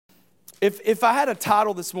If I had a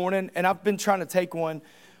title this morning, and I've been trying to take one,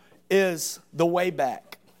 is The Way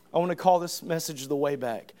Back. I want to call this message The Way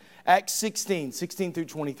Back. Acts 16 through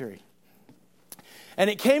 23. And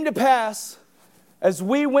it came to pass as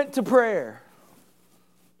we went to prayer.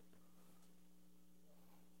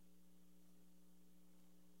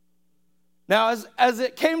 Now, as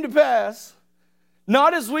it came to pass,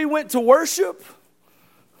 not as we went to worship,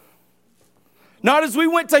 not as we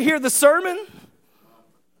went to hear the sermon,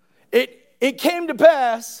 it came to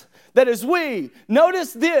pass that as we,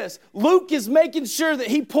 notice this, Luke is making sure that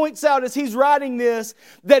he points out as he's writing this,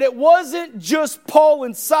 that it wasn't just Paul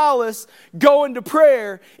and Silas going to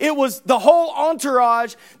prayer. It was the whole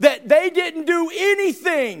entourage, that they didn't do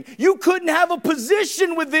anything. You couldn't have a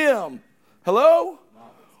position with them. Hello?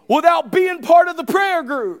 Without being part of the prayer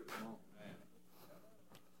group.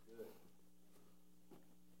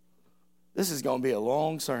 This is going to be a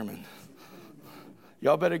long sermon.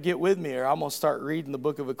 Y'all better get with me or I'm going to start reading the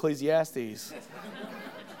book of Ecclesiastes.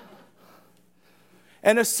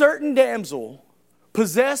 And a certain damsel,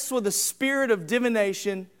 possessed with a spirit of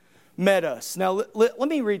divination, met us. Now, let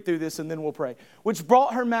me read through this and then we'll pray. Which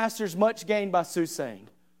brought her masters much gain by soothsaying.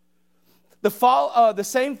 The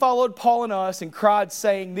same followed Paul and us and cried,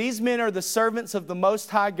 saying, These men are the servants of the Most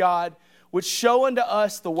High God, which show unto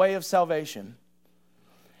us the way of salvation.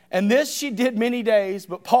 And this she did many days,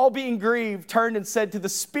 but Paul, being grieved, turned and said to the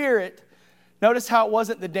Spirit, notice how it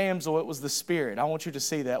wasn't the damsel, it was the Spirit. I want you to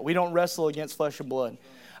see that. We don't wrestle against flesh and blood.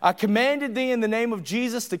 I commanded thee in the name of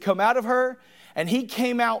Jesus to come out of her, and he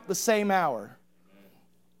came out the same hour.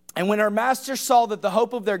 And when her masters saw that the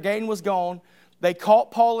hope of their gain was gone, they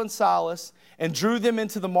caught Paul and Silas and drew them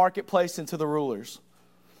into the marketplace and to the rulers,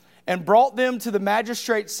 and brought them to the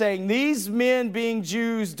magistrates, saying, These men, being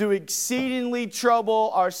Jews, do exceedingly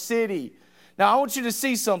trouble our city. Now, I want you to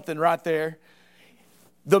see something right there.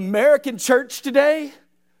 The American church today,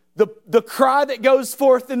 the cry that goes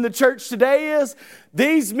forth in the church today is,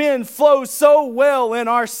 these men flow so well in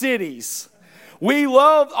our cities. We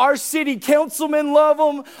love, our city councilmen love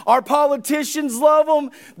them. Our politicians love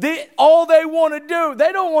them. All they want to do,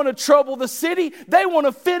 they don't want to trouble the city. They want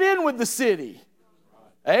to fit in with the city.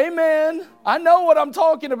 Amen. I know what I'm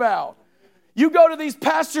talking about. You go to these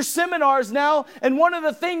pastor seminars now, and one of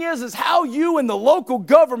the things is how you and the local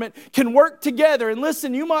government can work together. And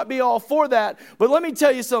listen, you might be all for that, but let me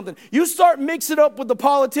tell you something. You start mixing up with the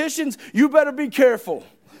politicians, you better be careful.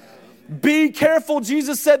 Be careful.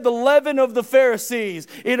 Jesus said the leaven of the Pharisees,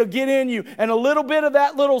 it'll get in you. And a little bit of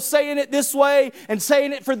that little saying it this way and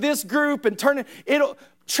saying it for this group and turning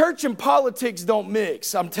church and politics don't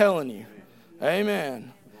mix, I'm telling you.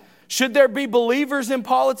 Amen. Should there be believers in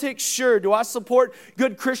politics? Sure. Do I support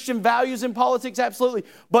good Christian values in politics? Absolutely.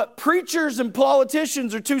 But preachers and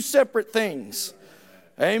politicians are two separate things.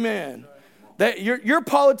 Amen. That your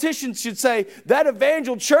politicians should say, that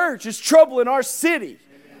evangel church is troubling our city.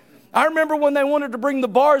 I remember when they wanted to bring the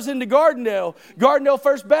bars into Gardendale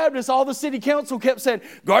First Baptist, all the city council kept saying,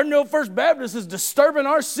 Gardendale First Baptist is disturbing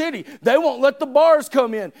our city. They won't let the bars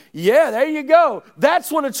come in. Yeah, there you go. That's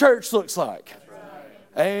what a church looks like.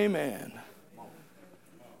 Amen.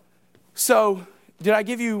 So, did I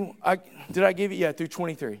give you, through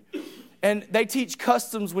 23. And they teach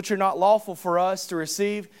customs which are not lawful for us to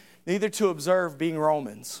receive, neither to observe, being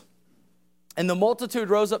Romans. And the multitude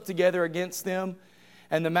rose up together against them,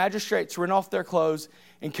 and the magistrates rent off their clothes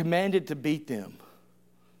and commanded to beat them.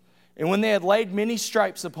 And when they had laid many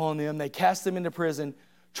stripes upon them, they cast them into prison,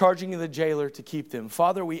 charging the jailer to keep them.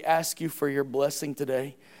 Father, we ask you for your blessing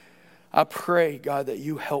today. I pray, God, that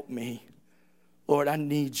you help me. Lord, I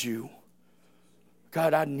need you.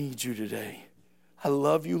 God, I need you today. I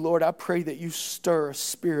love you, Lord. I pray that you stir a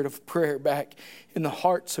spirit of prayer back in the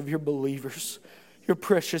hearts of your believers, your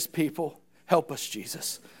precious people. Help us,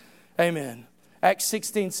 Jesus. Amen. Acts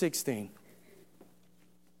 16:16.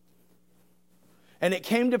 And it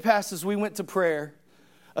came to pass as we went to prayer,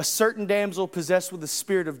 a certain damsel possessed with the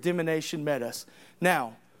spirit of divination met us.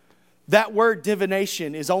 Now, that word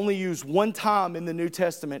divination is only used one time in the New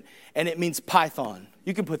Testament, and it means python.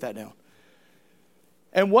 You can put that down.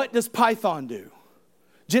 And what does python do?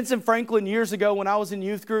 Jensen Franklin, years ago when I was in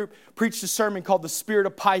youth group, preached a sermon called The Spirit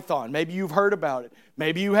of Python. Maybe you've heard about it.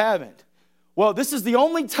 Maybe you haven't. Well, this is the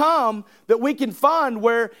only time that we can find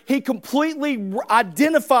where he completely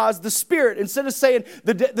identifies the spirit. Instead of saying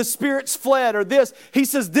the spirit's fled or this, he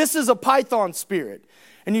says this is a python spirit.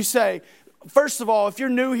 And you say, first of all, if you're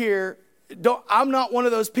new here, I'm not one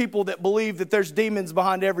of those people that believe that there's demons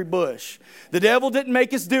behind every bush. The devil didn't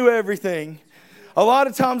make us do everything. A lot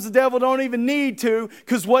of times the devil don't even need to,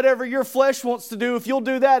 because whatever your flesh wants to do, if you'll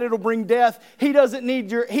do that, it'll bring death. He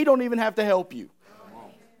don't even have to help you.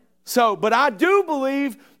 So, but I do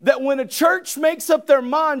believe that when a church makes up their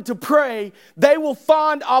mind to pray, they will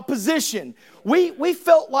find opposition. We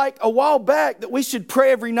felt like a while back that we should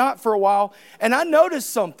pray every night for a while, and I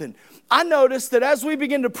noticed something. I noticed that as we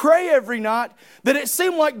began to pray every night, that it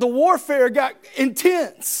seemed like the warfare got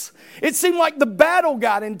intense. It seemed like the battle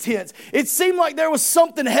got intense. It seemed like there was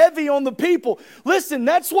something heavy on the people. Listen,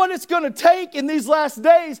 that's what it's going to take in these last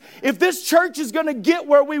days. If this church is going to get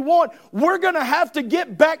where we want, we're going to have to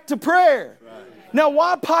get back to prayer. Right. Now,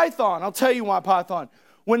 why Python? I'll tell you why Python.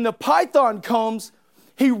 When the python comes,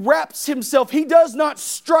 he wraps himself. He does not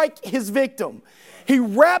strike his victim. He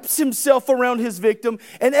wraps himself around his victim,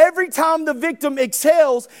 and every time the victim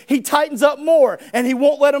exhales, he tightens up more, and he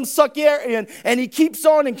won't let him suck air in, and he keeps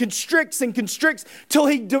on and constricts till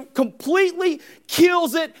he completely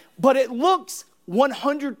kills it, but it looks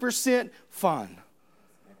 100% fine.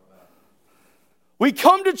 We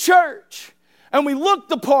come to church, and we look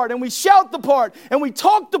the part, and we shout the part, and we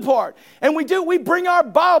talk the part, and we bring our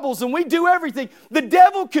Bibles, and we do everything. The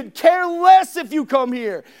devil could care less if you come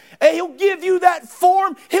here. And he'll give you that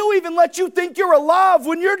form. He'll even let you think you're alive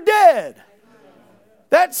when you're dead.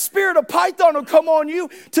 That spirit of Python will come on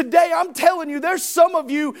you. Today, I'm telling you, there's some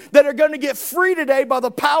of you that are going to get free today by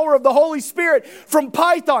the power of the Holy Spirit from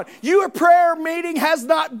Python. Your prayer meeting has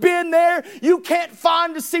not been there. You can't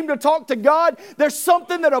seem to talk to God. There's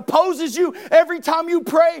something that opposes you every time you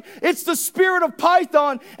pray. It's the spirit of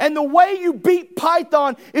Python. And the way you beat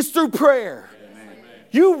Python is through prayer.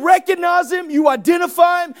 You recognize him, you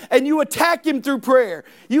identify him, and you attack him through prayer.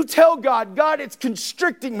 You tell God, God, it's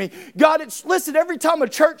constricting me. God, listen, every time a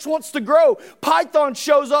church wants to grow, Python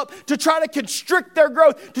shows up to try to constrict their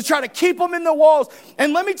growth, to try to keep them in the walls.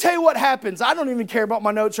 And let me tell you what happens. I don't even care about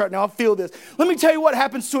my notes right now. I feel this. Let me tell you what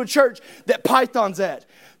happens to a church that Python's at.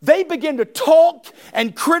 They begin to talk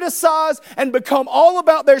and criticize and become all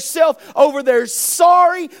about theirself over their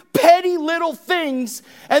sorry, petty little things.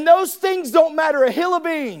 And those things don't matter a hill of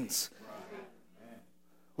beans.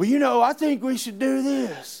 Well, I think we should do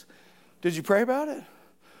this. Did you pray about it?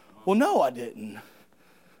 Well, no, I didn't.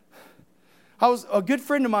 A good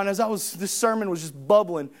friend of mine, this sermon was just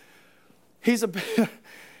bubbling. He's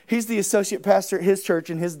the associate pastor at his church,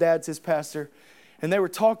 and his dad's his pastor. And they were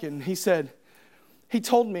talking. He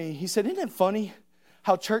told me, isn't it funny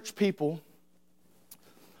how church people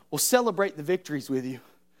will celebrate the victories with you,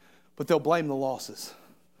 but they'll blame the losses?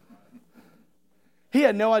 He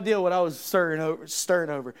had no idea what I was stirring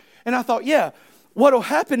over. And I thought, yeah, what will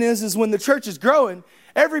happen is when the church is growing,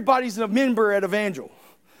 everybody's a member at Evangel.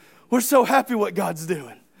 We're so happy what God's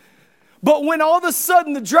doing. But when all of a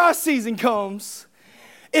sudden the dry season comes,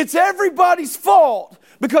 it's everybody's fault.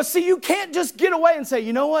 Because, see, you can't just get away and say,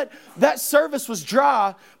 you know what? That service was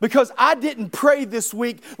dry because I didn't pray this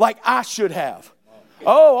week like I should have.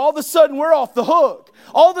 Oh, all of a sudden we're off the hook.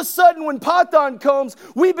 All of a sudden when Python comes,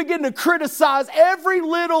 we begin to criticize every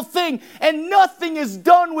little thing, and nothing is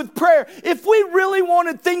done with prayer. If we really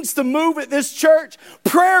wanted things to move at this church,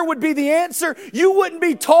 prayer would be the answer. You wouldn't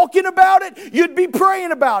be talking about it, you'd be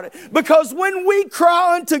praying about it. Because when we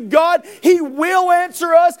cry unto God, He will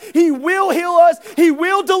answer us, He will heal us, He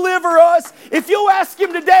will deliver us. If you'll ask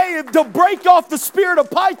Him today to break off the spirit of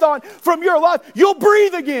Python from your life, you'll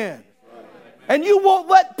breathe again. And you won't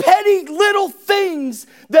let petty little things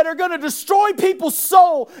that are going to destroy people's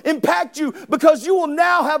soul impact you, because you will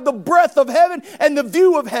now have the breath of heaven and the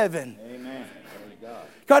view of heaven. Amen.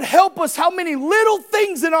 God, help us. How many little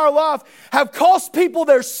things in our life have cost people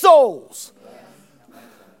their souls?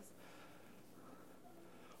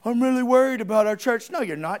 I'm really worried about our church. No,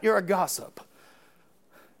 you're not. You're a gossip.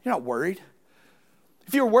 You're not worried.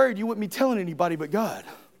 If you were worried, you wouldn't be telling anybody but God.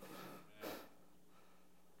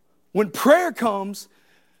 When prayer comes,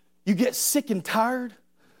 you get sick and tired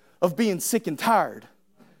of being sick and tired.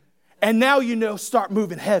 And now start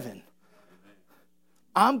moving heaven.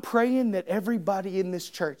 I'm praying that everybody in this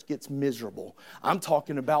church gets miserable. I'm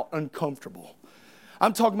talking about uncomfortable.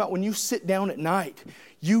 I'm talking about when you sit down at night,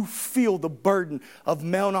 you feel the burden of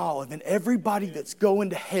Mount Olive and everybody that's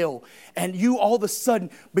going to hell. And you all of a sudden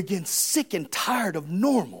begin sick and tired of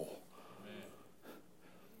normal.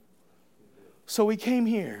 So we came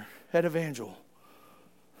here at Evangel.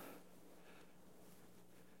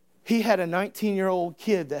 He had a 19-year-old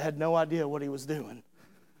kid that had no idea what he was doing,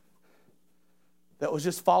 that was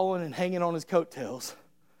just following and hanging on his coattails,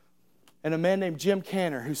 and a man named Jim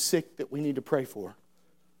Canner who's sick that we need to pray for.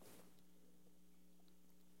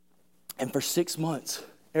 And for 6 months,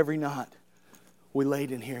 every night, we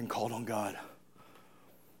laid in here and called on God.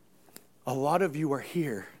 A lot of you are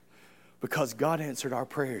here because God answered our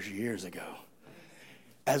prayers years ago.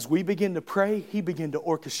 As we begin to pray, He began to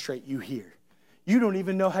orchestrate you here. You don't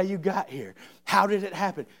even know how you got here. How did it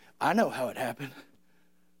happen? I know how it happened.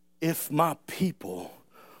 If my people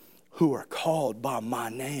who are called by my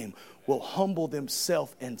name will humble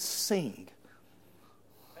themselves and sing,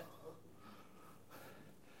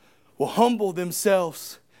 will humble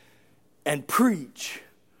themselves and preach,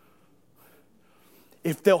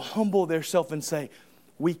 if they'll humble themselves and say,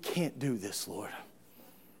 we can't do this, Lord.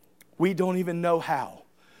 We don't even know how.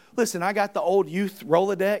 Listen, I got the old youth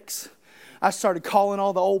Rolodex. I started calling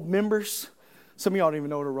all the old members. Some of y'all don't even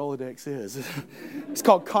know what a Rolodex is. It's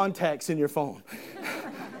called contacts in your phone.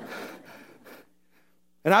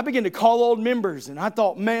 And I began to call old members. And I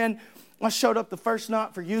thought, man, I showed up the first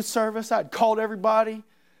night for youth service. I'd called everybody.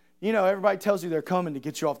 You know, everybody tells you they're coming to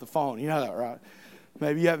get you off the phone. You know that, right?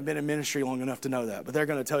 Maybe you haven't been in ministry long enough to know that. But they're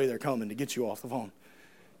going to tell you they're coming to get you off the phone.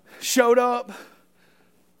 Showed up.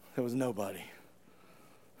 There was nobody.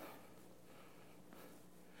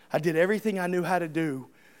 I did everything I knew how to do.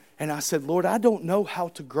 And I said, Lord, I don't know how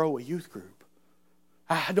to grow a youth group.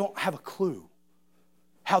 I don't have a clue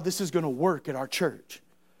how this is going to work at our church.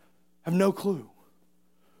 I have no clue.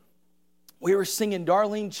 We were singing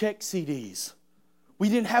Darlene Check CDs. We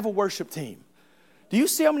didn't have a worship team. Do you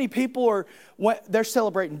see how many people they're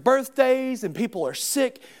celebrating birthdays and people are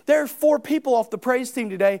sick? There are 4 people off the praise team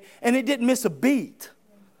today and it didn't miss a beat.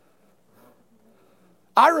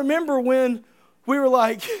 I remember when we were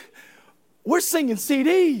like, we're singing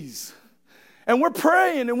CDs and we're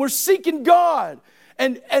praying and we're seeking God.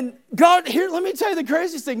 And God, here, let me tell you the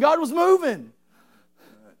craziest thing. God was moving.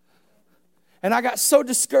 And I got so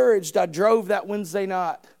discouraged, I drove that Wednesday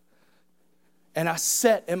night. And I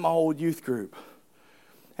sat in my old youth group.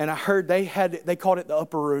 And I heard they called it the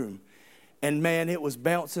upper room. And man, it was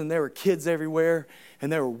bouncing. There were kids everywhere.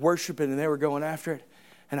 And they were worshiping and they were going after it.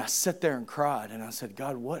 And I sat there and cried. And I said,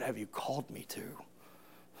 God, what have you called me to?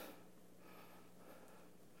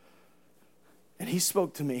 And He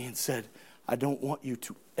spoke to me and said, I don't want you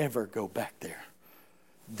to ever go back there.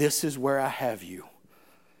 This is where I have you.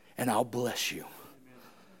 And I'll bless you. Amen.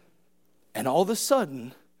 And all of a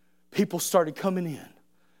sudden, people started coming in.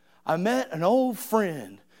 I met an old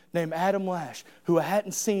friend named Adam Lash, who I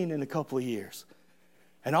hadn't seen in a couple of years.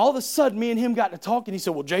 And all of a sudden, me and him got to talking. He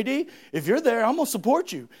said, well, JD, if you're there, I'm going to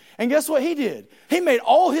support you. And guess what he did? He made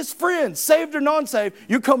all his friends, saved or non-saved,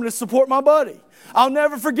 you're coming to support my buddy. I'll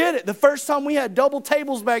never forget it. The first time we had double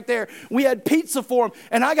tables back there, we had pizza for them,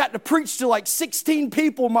 and I got to preach to like 16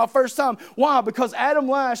 people my first time. Why? Because Adam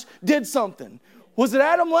Lash did something. Was it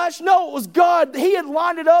Adam Lash? No, it was God. He had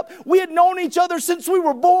lined it up. We had known each other since we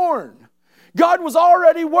were born. God was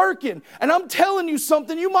already working. And I'm telling you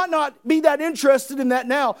something, you might not be that interested in that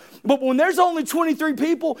now, but when there's only 23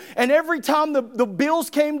 people and every time the bills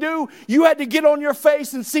came due, you had to get on your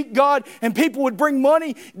face and seek God and people would bring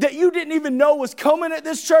money that you didn't even know was coming at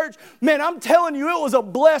this church. Man, I'm telling you, it was a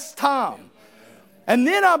blessed time. And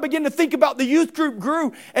then I began to think about the youth group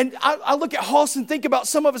grew. And I look at Hoss and think about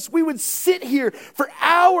some of us, we would sit here for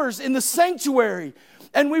hours in the sanctuary.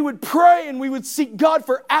 And we would pray and we would seek God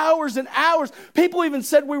for hours and hours. People even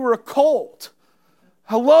said we were a cult.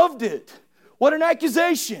 I loved it. What an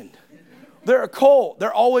accusation. They're a cult.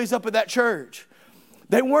 They're always up at that church.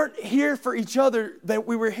 They weren't here for each other.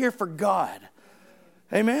 We were here for God.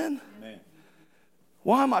 Amen? Amen.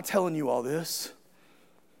 Why am I telling you all this?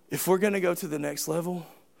 If we're going to go to the next level,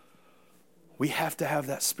 we have to have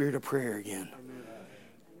that spirit of prayer again. Amen.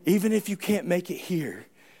 Even if you can't make it here,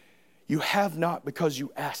 you have not because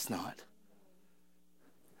you ask not.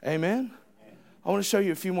 Amen? I want to show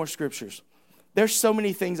you a few more scriptures. There's so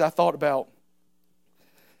many things I thought about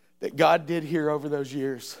that God did here over those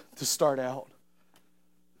years to start out.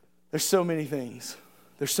 There's so many things.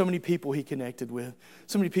 There's so many people He connected with.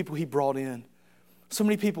 So many people He brought in. So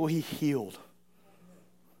many people He healed.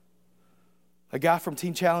 A guy from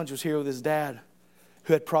Teen Challenge was here with his dad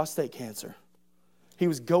who had prostate cancer. He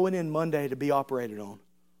was going in Monday to be operated on.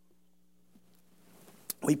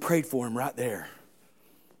 We prayed for him right there.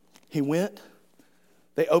 He went.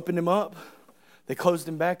 They opened him up. They closed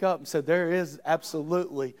him back up and said, there is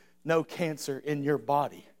absolutely no cancer in your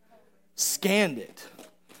body. Scanned it.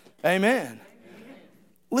 Amen.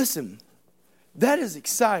 Listen, that is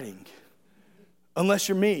exciting. Unless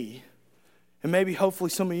you're me, and maybe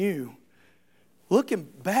hopefully some of you. Looking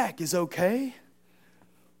back is okay.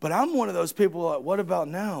 But I'm one of those people like, what about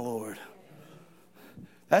now, Lord?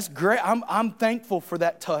 That's great. I'm thankful for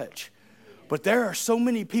that touch. But there are so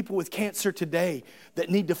many people with cancer today that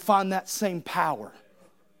need to find that same power.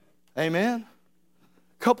 Amen?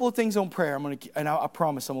 couple of things on prayer. I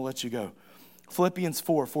promise I'm going to let you go. Philippians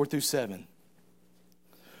 4:4-7.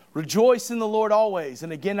 Rejoice in the Lord always.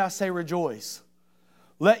 And again, I say rejoice.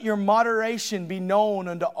 Let your moderation be known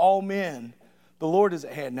unto all men. The Lord is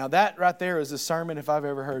at hand. Now that right there is a sermon if I've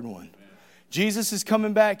ever heard one. Jesus is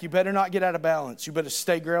coming back. You better not get out of balance. You better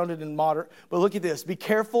stay grounded and moderate. But look at this. Be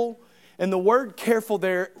careful. And the word careful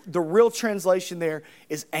there, the real translation there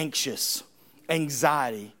is anxious.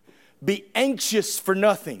 Anxiety. Be anxious for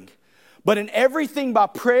nothing, but in everything by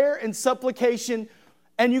prayer and supplication.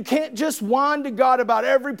 And you can't just whine to God about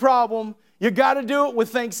every problem. You got to do it with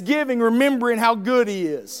thanksgiving, remembering how good He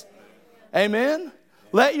is. Amen?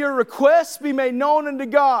 Let your requests be made known unto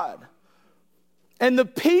God. And the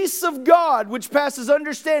peace of God, which passes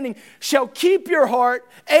understanding, shall keep your heart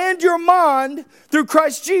and your mind through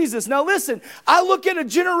Christ Jesus. Now listen, I look at a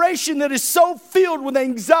generation that is so filled with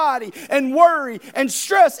anxiety and worry and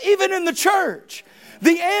stress, even in the church.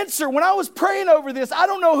 The answer, when I was praying over this, I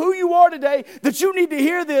don't know who you are today that you need to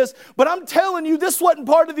hear this, but I'm telling you, this wasn't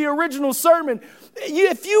part of the original sermon.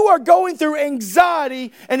 If you are going through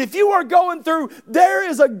anxiety and if you are going through, there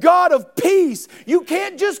is a God of peace. You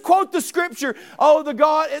can't just quote the scripture, oh,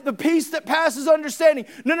 the peace that passes understanding.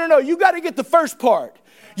 No. You got to get the first part.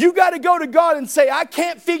 You got to go to God and say, I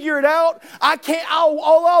can't figure it out.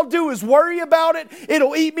 All I'll do is worry about it.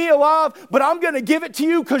 It'll eat me alive, but I'm going to give it to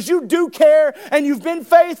you because you do care and you've been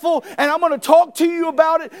faithful, and I'm going to talk to you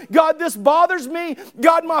about it. God, this bothers me.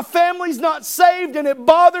 God, my family's not saved and it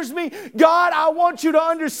bothers me. God, I want you to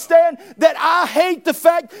understand that I hate the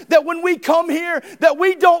fact that when we come here that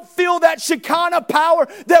we don't feel that Shekinah power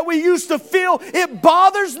that we used to feel. It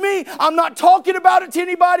bothers me. I'm not talking about it to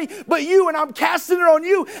anybody but you, and I'm casting it on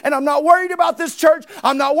you. And I'm not worried about this church.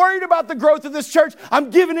 I'm not worried about the growth of this church.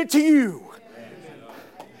 I'm giving it to you.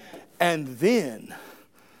 And then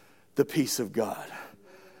the peace of God.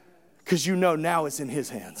 Because you know now it's in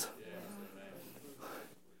His hands.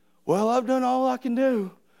 Well, I've done all I can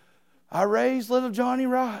do. I raised little Johnny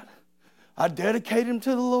right. I dedicated him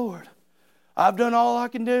to the Lord. I've done all I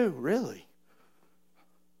can do. Really?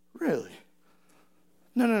 Really?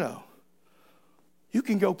 No. You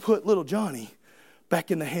can go put little Johnny back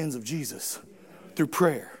in the hands of Jesus through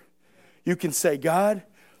prayer. You can say, God,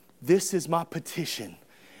 this is my petition,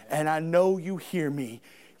 and I know you hear me.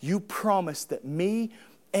 You promised that me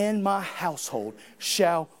and my household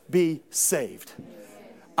shall be saved.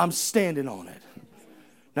 I'm standing on it.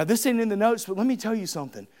 Now, this ain't in the notes, but let me tell you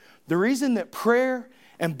something. The reason that prayer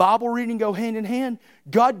and Bible reading go hand in hand,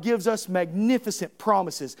 God gives us magnificent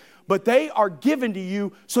promises, but they are given to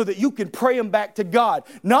you so that you can pray them back to God.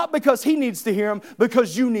 Not because He needs to hear them,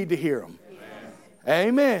 because you need to hear them.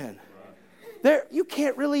 Amen. You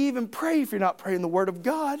can't really even pray if you're not praying the Word of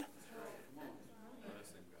God.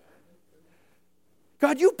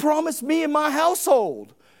 God, you promised me and my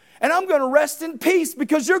household, and I'm going to rest in peace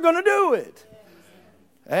because you're going to do it.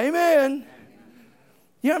 Amen.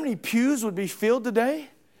 You know how many pews would be filled today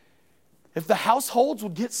if the households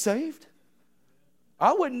would get saved?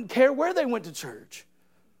 I wouldn't care where they went to church.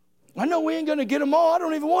 I know we ain't going to get them all. I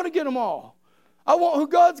don't even want to get them all. I want who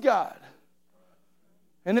God's got.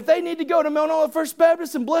 And if they need to go to Mount Olive First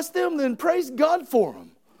Baptist and bless them, then praise God for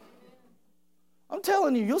them. I'm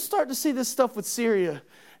telling you, you'll start to see this stuff with Syria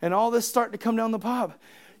and all this starting to come down the pipe.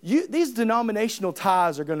 These denominational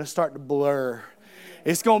ties are going to start to blur.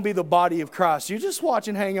 It's going to be the body of Christ. You just watch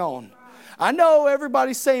and hang on. I know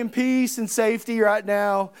everybody's saying peace and safety right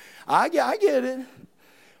now. I get it.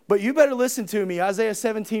 But you better listen to me. Isaiah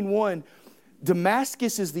 17:1.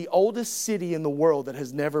 Damascus is the oldest city in the world that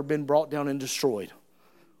has never been brought down and destroyed.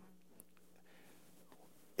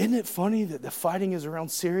 Isn't it funny that the fighting is around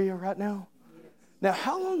Syria right now? Now,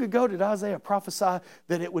 how long ago did Isaiah prophesy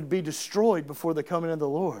that it would be destroyed before the coming of the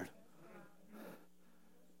Lord?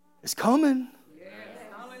 It's coming.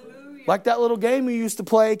 Like that little game we used to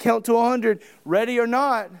play, count to 100, ready or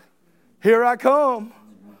not, here I come.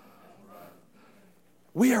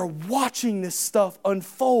 We are watching this stuff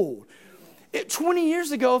unfold. 20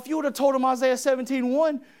 years ago, if you would have told them Isaiah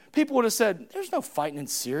 17:1, people would have said, there's no fighting in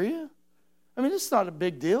Syria. I mean, it's not a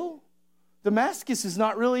big deal. Damascus is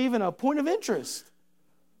not really even a point of interest.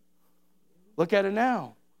 Look at it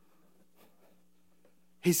now.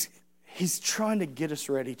 He's trying to get us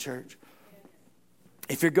ready, church.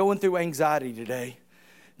 If you're going through anxiety today,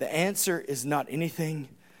 the answer is not anything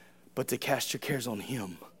but to cast your cares on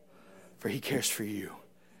Him, for He cares for you.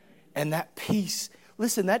 And that peace,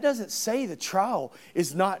 listen, that doesn't say the trial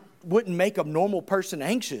wouldn't make a normal person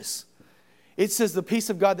anxious. It says the peace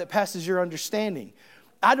of God that passes your understanding.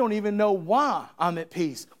 I don't even know why I'm at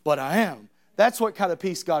peace, but I am. That's what kind of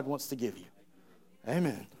peace God wants to give you.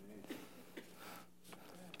 Amen.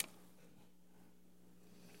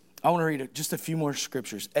 I want to read just a few more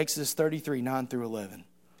scriptures. Exodus 33, 9 through 11.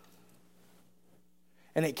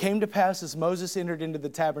 And it came to pass as Moses entered into the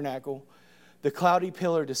tabernacle, the cloudy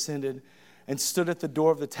pillar descended and stood at the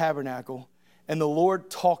door of the tabernacle, and the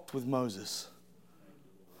Lord talked with Moses.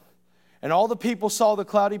 And all the people saw the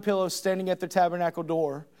cloudy pillar standing at the tabernacle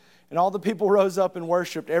door, and all the people rose up and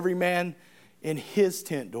worshiped, every man in his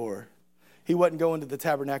tent door. He wasn't going to the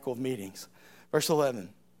tabernacle of meetings. Verse 11.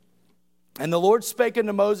 And the Lord spake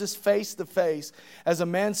unto Moses face to face, as a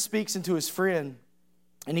man speaks unto his friend.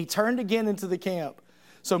 And he turned again into the camp.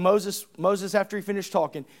 So Moses, after he finished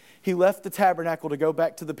talking, he left the tabernacle to go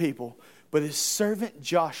back to the people. But his servant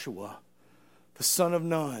Joshua, the son of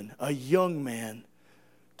Nun, a young man,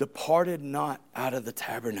 departed not out of the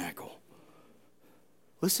tabernacle.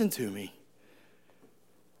 Listen to me.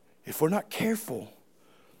 If we're not careful,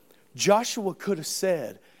 Joshua could have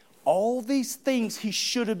said all these things he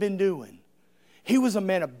should have been doing. He was a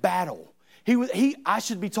man of battle. I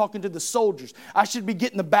should be talking to the soldiers. I should be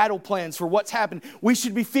getting the battle plans for what's happening. We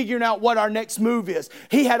should be figuring out what our next move is.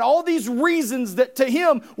 He had all these reasons that to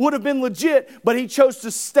him would have been legit, but he chose to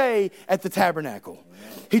stay at the tabernacle.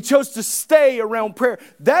 He chose to stay around prayer.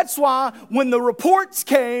 That's why when the reports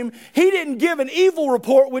came, he didn't give an evil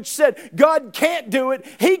report which said God can't do it.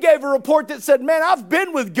 He gave a report that said, man, I've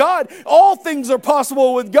been with God. All things are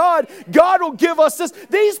possible with God. God will give us this.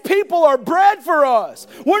 These people are bread for us.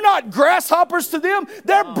 We're not grasshoppers to them.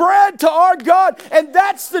 They're bread to our God. And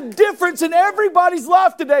that's the difference in everybody's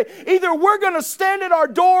life today. Either we're going to stand at our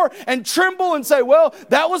door and tremble and say, well,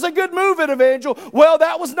 that was a good move, Evangel. Well,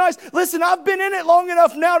 that was nice. Listen, I've been in it long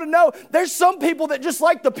enough now to know there's some people that just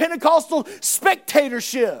like the Pentecostal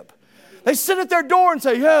spectatorship. They sit at their door and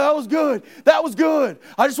say, yeah, that was good. That was good.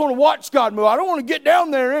 I just want to watch God move. I don't want to get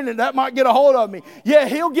down there in it. That might get a hold of me. Yeah,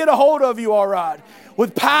 he'll get a hold of you all right.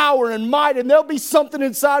 With power and might, and there'll be something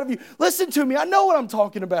inside of you. Listen to me. I know what I'm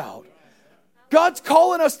talking about. God's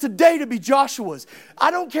calling us today to be Joshuas. I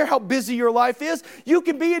don't care how busy your life is. You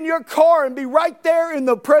can be in your car and be right there in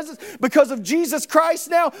the presence. Because of Jesus Christ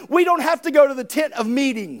now, we don't have to go to the tent of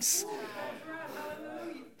meetings.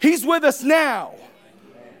 He's with us now.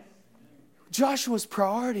 Joshua's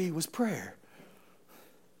priority was prayer.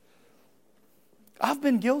 I've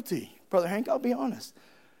been guilty, Brother Hank, I'll be honest.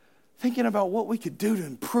 Thinking about what we could do to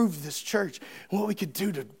improve this church, and what we could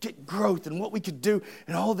do to get growth, and what we could do,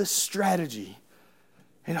 and all this strategy.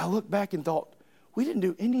 And I look back and thought, we didn't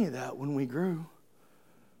do any of that when we grew.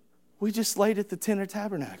 We just laid at the tent of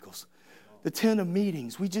tabernacles, the tent of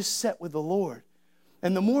meetings. We just sat with the Lord.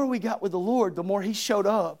 And the more we got with the Lord, the more He showed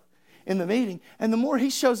up in the meeting. And the more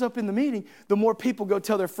He shows up in the meeting, the more people go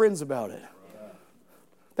tell their friends about it.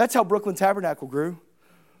 That's how Brooklyn Tabernacle grew.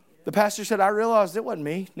 The pastor said, I realized it wasn't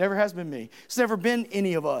me. Never has been me. It's never been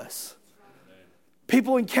any of us.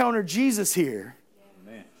 People encounter Jesus here.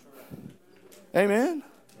 Amen.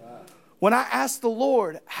 When I asked the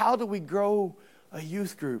Lord, how do we grow a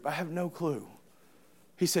youth group? I have no clue.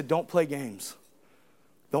 He said, don't play games.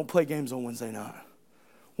 Don't play games on Wednesday night.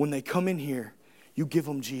 When they come in here, you give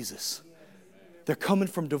them Jesus. They're coming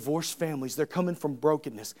from divorced families. They're coming from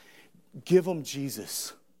brokenness. Give them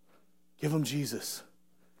Jesus. Give them Jesus.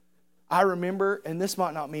 I remember, and this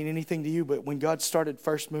might not mean anything to you, but when God started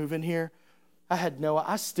first moving here,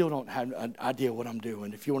 I still don't have an idea what I'm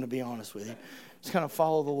doing, if you want to be honest with you. Just kind of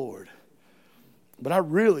follow the Lord. But I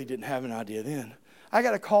really didn't have an idea then. I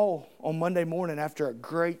got a call on Monday morning after a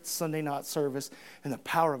great Sunday night service, and the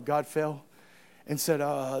power of God fell, and said,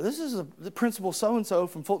 this is the principal so-and-so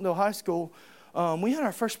from Fultondale High School. We had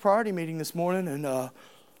our first priority meeting this morning, and a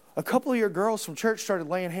couple of your girls from church started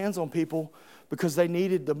laying hands on people because they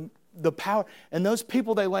needed the power. And those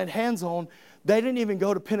people they laid hands on, they didn't even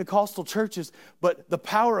go to Pentecostal churches, but the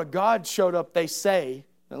power of God showed up, they say.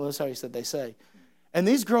 And that's how he said they say. And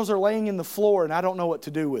these girls are laying in the floor, and I don't know what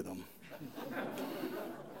to do with them.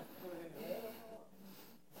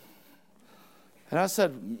 And I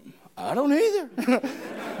said, I don't either.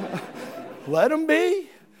 Let them be.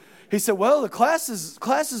 He said, well, the classes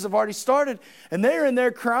have already started, and they're in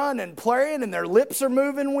there crying and praying, and their lips are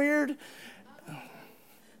moving weird.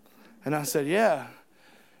 And I said, yeah.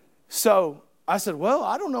 So I said, well,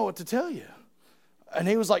 I don't know what to tell you. And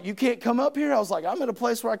he was like, you can't come up here? I was like, I'm at a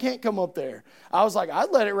place where I can't come up there. I was like, I'd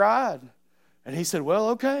let it ride. And he said, well,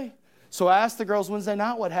 okay. So I asked the girls Wednesday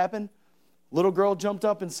night what happened. Little girl jumped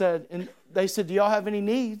up and said, and they said, do y'all have any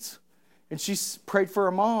needs? And she prayed for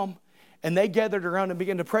her mom. And they gathered around and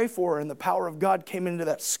began to pray for her. And the power of God came into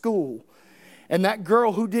that school. And that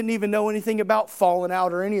girl who didn't even know anything about falling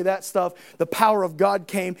out or any of that stuff, the power of God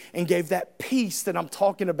came and gave that peace that I'm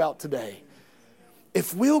talking about today.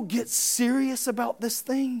 If we'll get serious about this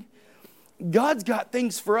thing, God's got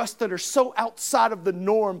things for us that are so outside of the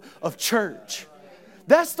norm of church.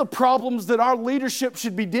 That's the problems that our leadership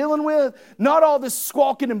should be dealing with. Not all this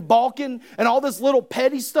squawking and balking and all this little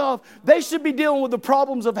petty stuff. They should be dealing with the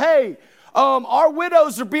problems of, hey, our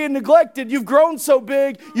widows are being neglected. You've grown so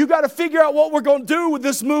big. You got to figure out what we're going to do with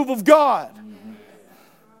this move of God.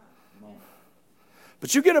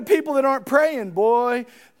 But you get a people that aren't praying, boy,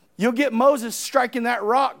 you'll get Moses striking that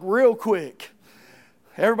rock real quick.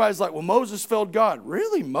 Everybody's like, well, Moses failed God.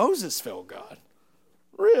 Really? Moses failed God?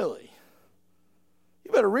 Really?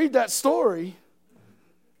 You better read that story.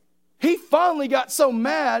 He finally got so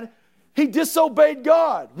mad, he disobeyed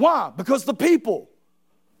God. Why? Because the people.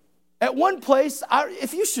 At one place,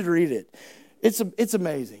 if you should read it, it's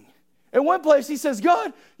amazing. At one place, he says,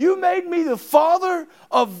 God, you made me the father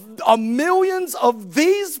of millions of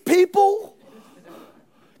these people?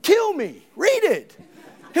 Kill me. Read it.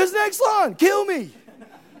 His next line, kill me.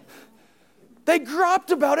 They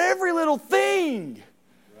dropped about every little thing.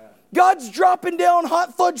 God's dropping down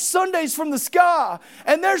hot fudge sundaes from the sky,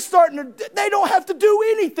 and they don't have to do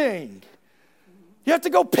anything. You have to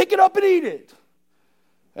go pick it up and eat it.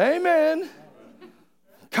 Amen.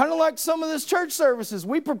 Kind of like some of this church services.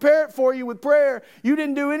 We prepare it for you with prayer. You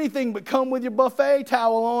didn't do anything but come with your buffet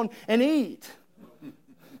towel on and eat.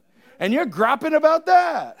 And you're griping about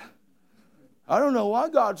that. I don't know why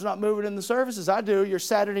God's not moving in the services. I do. Your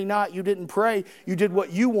Saturday night, you didn't pray. You did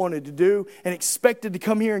what you wanted to do and expected to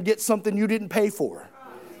come here and get something you didn't pay for.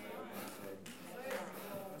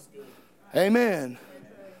 Amen.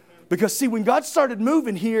 Because see, when God started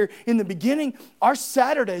moving here in the beginning, our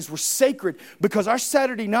Saturdays were sacred because our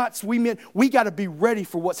Saturday nights, we got to be ready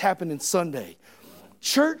for what's happening Sunday.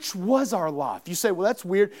 Church was our life. You say, well, that's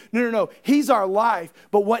weird. No. He's our life.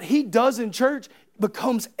 But what He does in church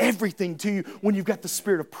becomes everything to you when you've got the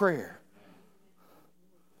spirit of prayer.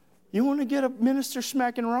 You want to get a minister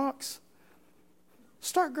smacking rocks?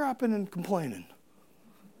 Start griping and complaining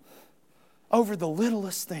over the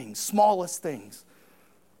littlest things, smallest things.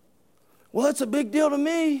 Well, it's a big deal to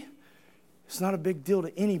me. It's not a big deal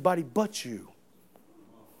to anybody but you.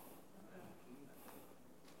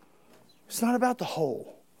 It's not about the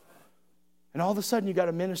whole. And all of a sudden you got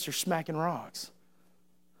a minister smacking rocks.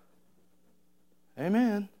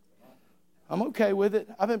 Amen. I'm okay with it.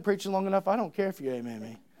 I've been preaching long enough. I don't care if you amen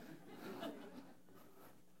me.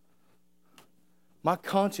 My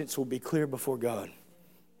conscience will be clear before God.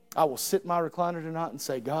 I will sit in my recliner tonight and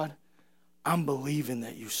say, God, I'm believing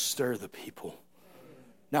that you stir the people.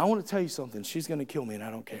 Now, I want to tell you something. She's going to kill me, and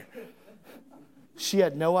I don't care. She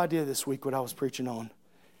had no idea this week what I was preaching on.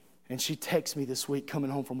 And she texted me this week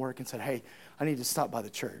coming home from work and said, hey, I need to stop by the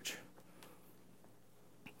church.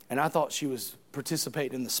 And I thought she was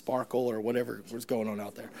participating in the sparkle or whatever was going on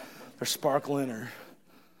out there. They're sparkling or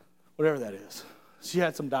whatever that is. She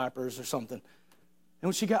had some diapers or something. And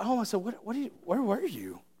when she got home, I said, where were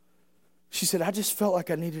you? She said, I just felt like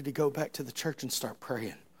I needed to go back to the church and start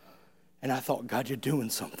praying. And I thought, God, you're doing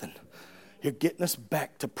something. You're getting us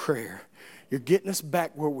back to prayer. You're getting us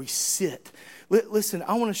back where we sit. Listen,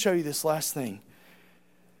 I want to show you this last thing.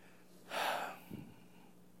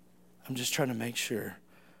 I'm just trying to make sure.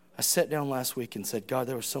 I sat down last week and said, God,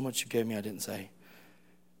 there was so much you gave me I didn't say.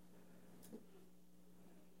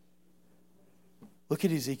 Look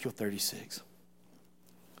at Ezekiel 36.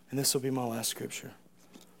 And this will be my last scripture.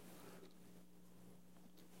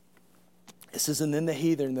 It says, and then the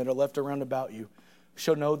heathen that are left around about you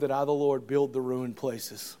shall know that I, the Lord, build the ruined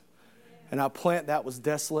places. And I plant that was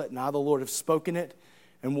desolate, and I, the Lord, have spoken it.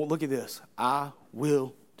 And we'll look at this. I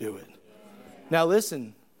will do it. Now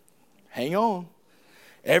listen, hang on.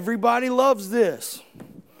 Everybody loves this.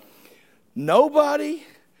 Nobody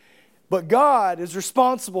but God is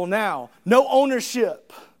responsible now. No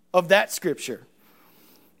ownership of that scripture.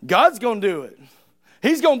 God's going to do it.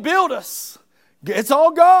 He's going to build us. It's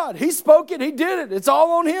all God. He spoke it. He did it. It's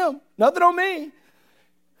all on Him. Nothing on me.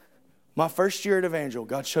 My first year at Evangel,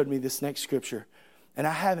 God showed me this next scripture. And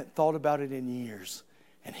I haven't thought about it in years.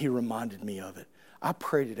 And He reminded me of it. I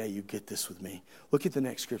pray today you get this with me. Look at the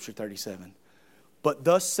next scripture, 37. But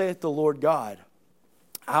thus saith the Lord God,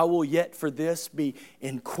 I will yet for this be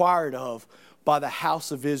inquired of by the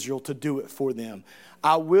house of Israel to do it for them.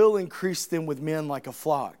 I will increase them with men like a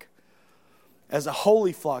flock. As a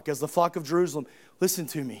holy flock, as the flock of Jerusalem. Listen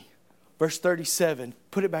to me. Verse 37,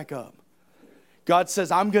 put it back up. God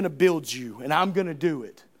says, I'm going to build you and I'm going to do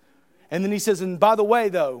it. And then He says, and by the way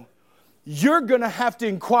though, you're going to have to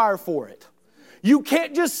inquire for it. You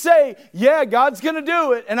can't just say, yeah, God's going to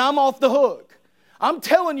do it, and I'm off the hook. I'm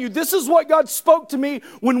telling you, this is what God spoke to me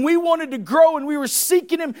when we wanted to grow and we were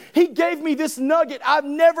seeking Him. He gave me this nugget. I've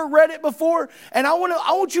never read it before, and I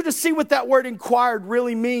want you to see what that word inquired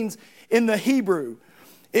really means in the Hebrew.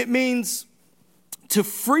 It means to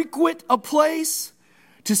frequent a place,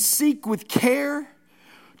 to seek with care,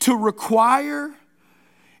 to require,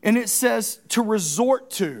 and it says to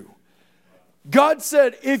resort to. God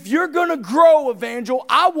said, if you're going to grow, Evangel,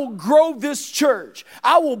 I will grow this church.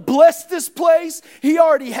 I will bless this place. He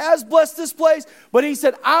already has blessed this place, but He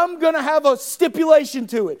said, I'm going to have a stipulation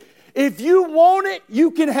to it. If you want it,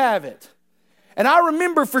 you can have it. And I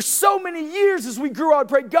remember for so many years as we grew, I would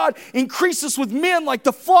pray, God, increase us with men like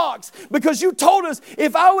the flocks, because you told us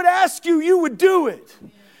if I would ask you, you would do it.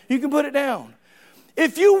 You can put it down.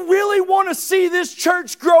 If you really want to see this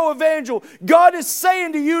church grow, Evangel, God is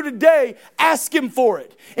saying to you today, ask Him for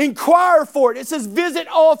it. Inquire for it. It says visit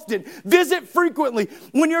often, visit frequently.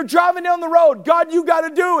 When you're driving down the road, God, you got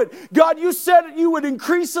to do it. God, you said you would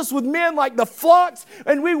increase us with men like the flocks,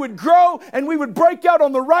 and we would grow, and we would break out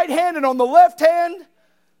on the right hand and on the left hand.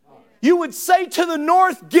 You would say to the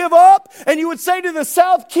north, give up. And you would say to the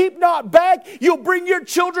south, keep not back. You'll bring your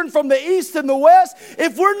children from the east and the west.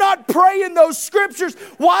 If we're not praying those scriptures,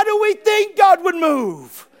 why do we think God would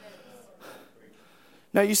move?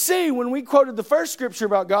 Now you see, when we quoted the first scripture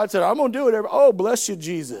about God said, I'm going to do it. Oh, bless you,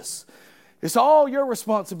 Jesus. It's all your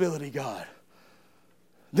responsibility, God.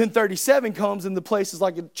 Then 37 comes and the place is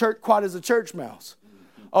like a church, quiet as a church mouse.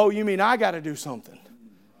 Oh, you mean I got to do something?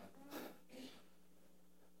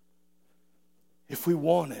 If we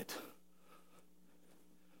want it,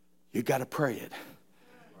 you got to pray it.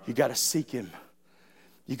 You got to seek Him.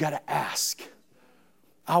 You got to ask.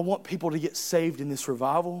 I want people to get saved in this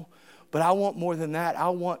revival, but I want more than that. I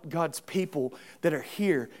want God's people that are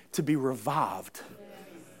here to be revived.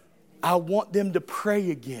 I want them to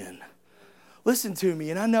pray again. Listen to me,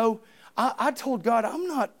 and I know I told God I'm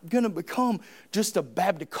not going to become just a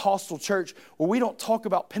Baptist church where we don't talk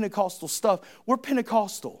about Pentecostal stuff. We're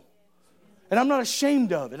Pentecostal. And I'm not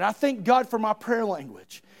ashamed of it. And I thank God for my prayer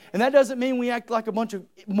language. And that doesn't mean we act like a bunch of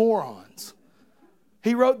morons.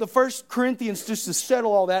 He wrote the 1 Corinthians just to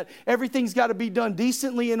settle all that. Everything's got to be done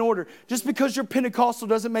decently in order. Just because you're Pentecostal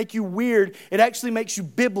doesn't make you weird. It actually makes you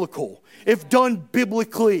biblical, if done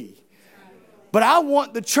biblically. But I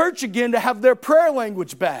want the church again to have their prayer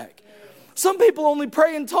language back. Some people only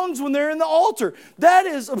pray in tongues when they're in the altar. That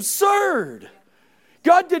is absurd.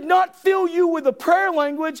 God did not fill you with a prayer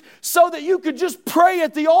language so that you could just pray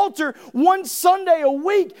at the altar one Sunday a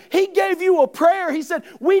week. He gave you a prayer. He said,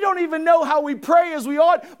 we don't even know how we pray as we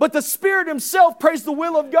ought, but the Spirit Himself prays the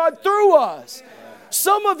will of God through us.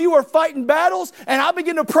 Some of you are fighting battles, and I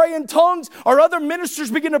begin to pray in tongues, or other ministers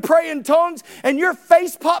begin to pray in tongues, and your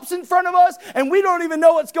face pops in front of us, and we don't even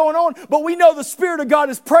know what's going on, but we know the Spirit of God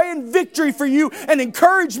is praying victory for you and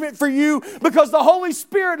encouragement for you, because the Holy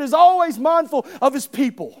Spirit is always mindful of His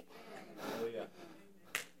people.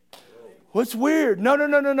 What's weird?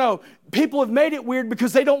 No. People have made it weird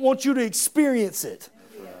because they don't want you to experience it.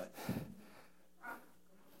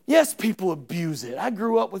 Yes, people abuse it. I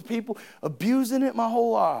grew up with people abusing it my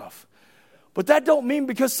whole life. But that don't mean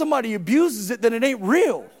because somebody abuses it that it ain't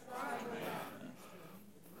real.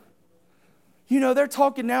 You know, they're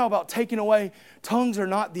talking now about taking away. Tongues are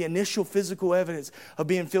not the initial physical evidence of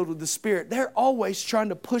being filled with the Spirit. They're always trying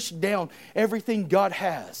to push down everything God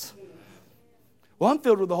has. Well, I'm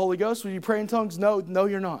filled with the Holy Ghost. Will you pray in tongues? No,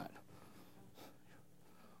 you're not.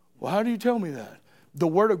 Well, how do you tell me that? The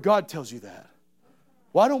Word of God tells you that.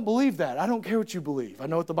 Well, I don't believe that. I don't care what you believe. I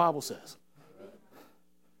know what the Bible says.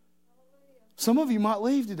 Some of you might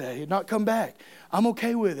leave today and not come back. I'm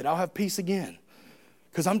okay with it. I'll have peace again.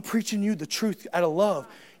 Because I'm preaching you the truth out of love.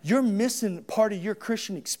 You're missing part of your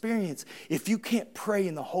Christian experience if you can't pray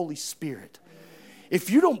in the Holy Spirit. If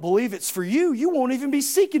you don't believe it's for you, you won't even be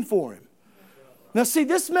seeking for Him. Now see,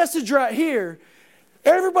 this message right here,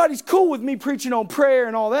 everybody's cool with me preaching on prayer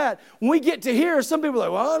and all that. When we get to here, some people are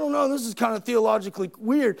like, well, I don't know, this is kind of theologically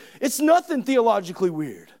weird. It's nothing theologically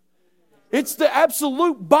weird. It's the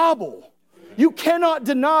absolute Bible. You cannot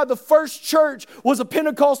deny the first church was a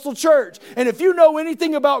Pentecostal church. And if you know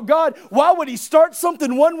anything about God, why would He start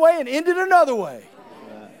something one way and end it another way?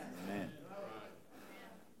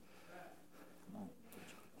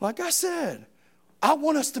 Like I said, I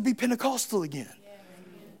want us to be Pentecostal again.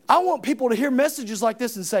 I want people to hear messages like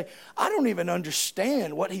this and say, I don't even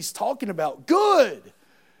understand what he's talking about. Good.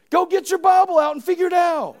 Go get your Bible out and figure it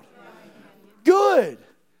out. Good.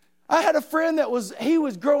 I had a friend he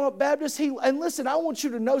was growing up Baptist. And listen, I want you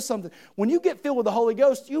to know something. When you get filled with the Holy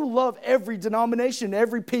Ghost, you love every denomination,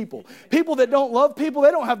 every people. People that don't love people,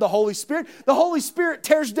 they don't have the Holy Spirit. The Holy Spirit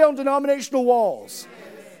tears down denominational walls.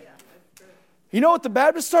 You know what the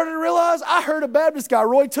Baptists started to realize? I heard a Baptist guy,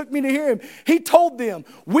 Roy took me to hear him. He told them,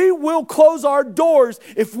 we will close our doors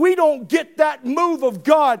if we don't get that move of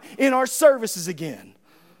God in our services again.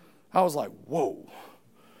 I was like, whoa.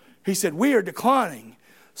 He said, we are declining.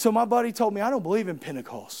 So my buddy told me, I don't believe in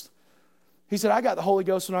Pentecost. He said, I got the Holy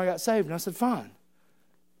Ghost when I got saved. And I said, fine.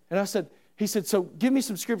 And he said, so give me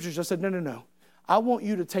some scriptures. I said, no. I want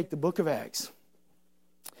you to take the book of Acts.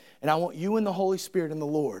 And I want you and the Holy Spirit and the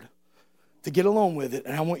Lord to get along with it.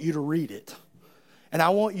 And I want you to read it. And I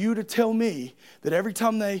want you to tell me that every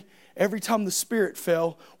time the Spirit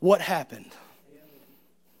fell, what happened?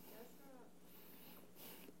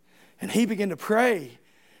 And he began to pray.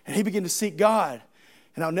 And he began to seek God.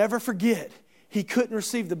 And I'll never forget, he couldn't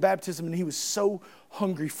receive the baptism and he was so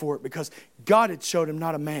hungry for it because God had showed him,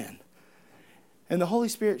 not a man. And the Holy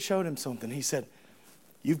Spirit showed him something. He said,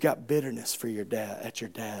 you've got bitterness for your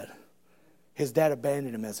dad. His dad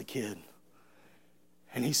abandoned him as a kid.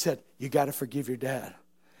 And he said, you got to forgive your dad.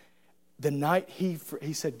 The night he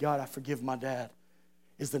said, God, I forgive my dad,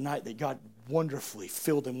 is the night that God wonderfully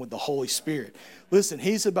filled him with the Holy Spirit. Listen,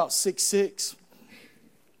 he's about 6'6".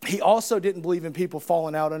 He also didn't believe in people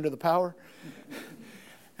falling out under the power.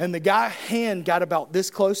 And the guy's hand got about this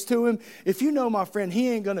close to him. If you know my friend, he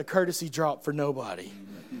ain't going to courtesy drop for nobody.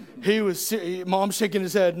 Mom shaking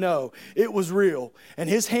his head, no. It was real. And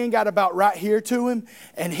his hand got about right here to him.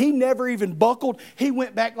 And he never even buckled. He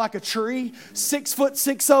went back like a tree,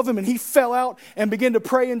 6'6" of him. And he fell out and began to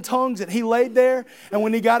pray in tongues. And he laid there. And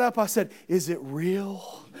when he got up, I said, is it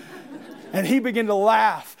real? And he began to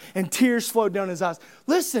laugh, and tears flowed down his eyes.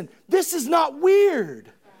 Listen, this is not weird.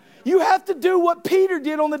 You have to do what Peter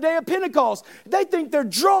did on the day of Pentecost. They think they're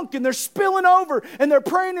drunk, and they're spilling over, and they're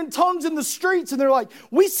praying in tongues in the streets, and they're like,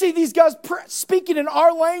 we see these guys speaking in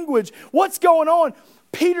our language. What's going on?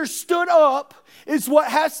 Peter stood up, is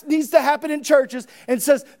what needs to happen in churches, and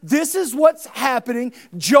says, this is what's happening.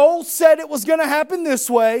 Joel said it was going to happen this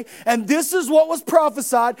way, and this is what was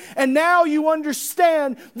prophesied, and now you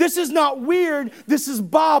understand this is not weird, this is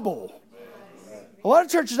Bible. A lot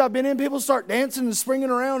of churches I've been in, people start dancing and springing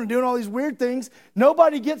around and doing all these weird things.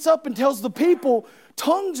 Nobody gets up and tells the people,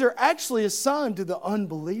 tongues are actually assigned to the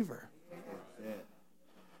unbeliever.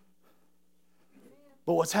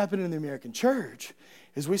 But what's happening in the American church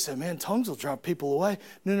is we say, man, tongues will drive people away.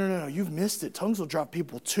 No, you've missed it. Tongues will drive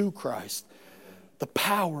people to Christ. The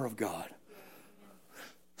power of God.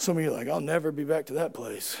 Some of you are like, I'll never be back to that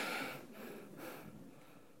place.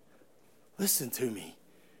 Listen to me.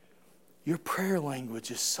 Your prayer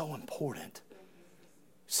language is so important.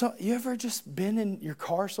 So, you ever just been in your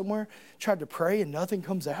car somewhere, tried to pray and nothing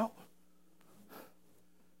comes out?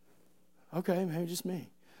 Okay, maybe just me.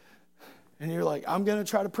 And you're like, I'm going to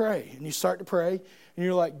try to pray. And you start to pray. And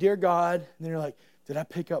you're like, dear God. And then you're like, did I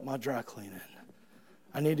pick up my dry cleaning?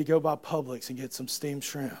 I need to go by Publix and get some steamed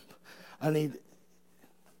shrimp.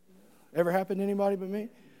 Ever happened to anybody but me?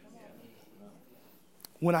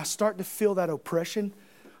 When I start to feel that oppression,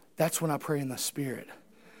 that's when I pray in the Spirit.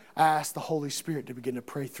 I ask the Holy Spirit to begin to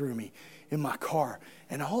pray through me in my car.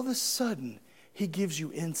 And all of a sudden, He gives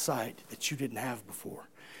you insight that you didn't have before.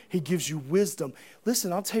 He gives you wisdom.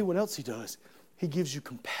 Listen, I'll tell you what else He does. He gives you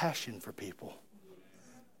compassion for people.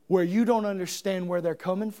 Where you don't understand where they're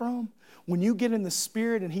coming from, when you get in the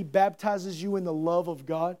Spirit and He baptizes you in the love of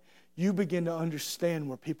God, you begin to understand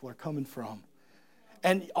where people are coming from.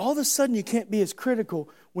 And all of a sudden, you can't be as critical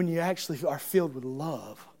when you actually are filled with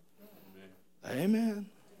love. Amen.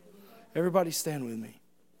 Everybody stand with me.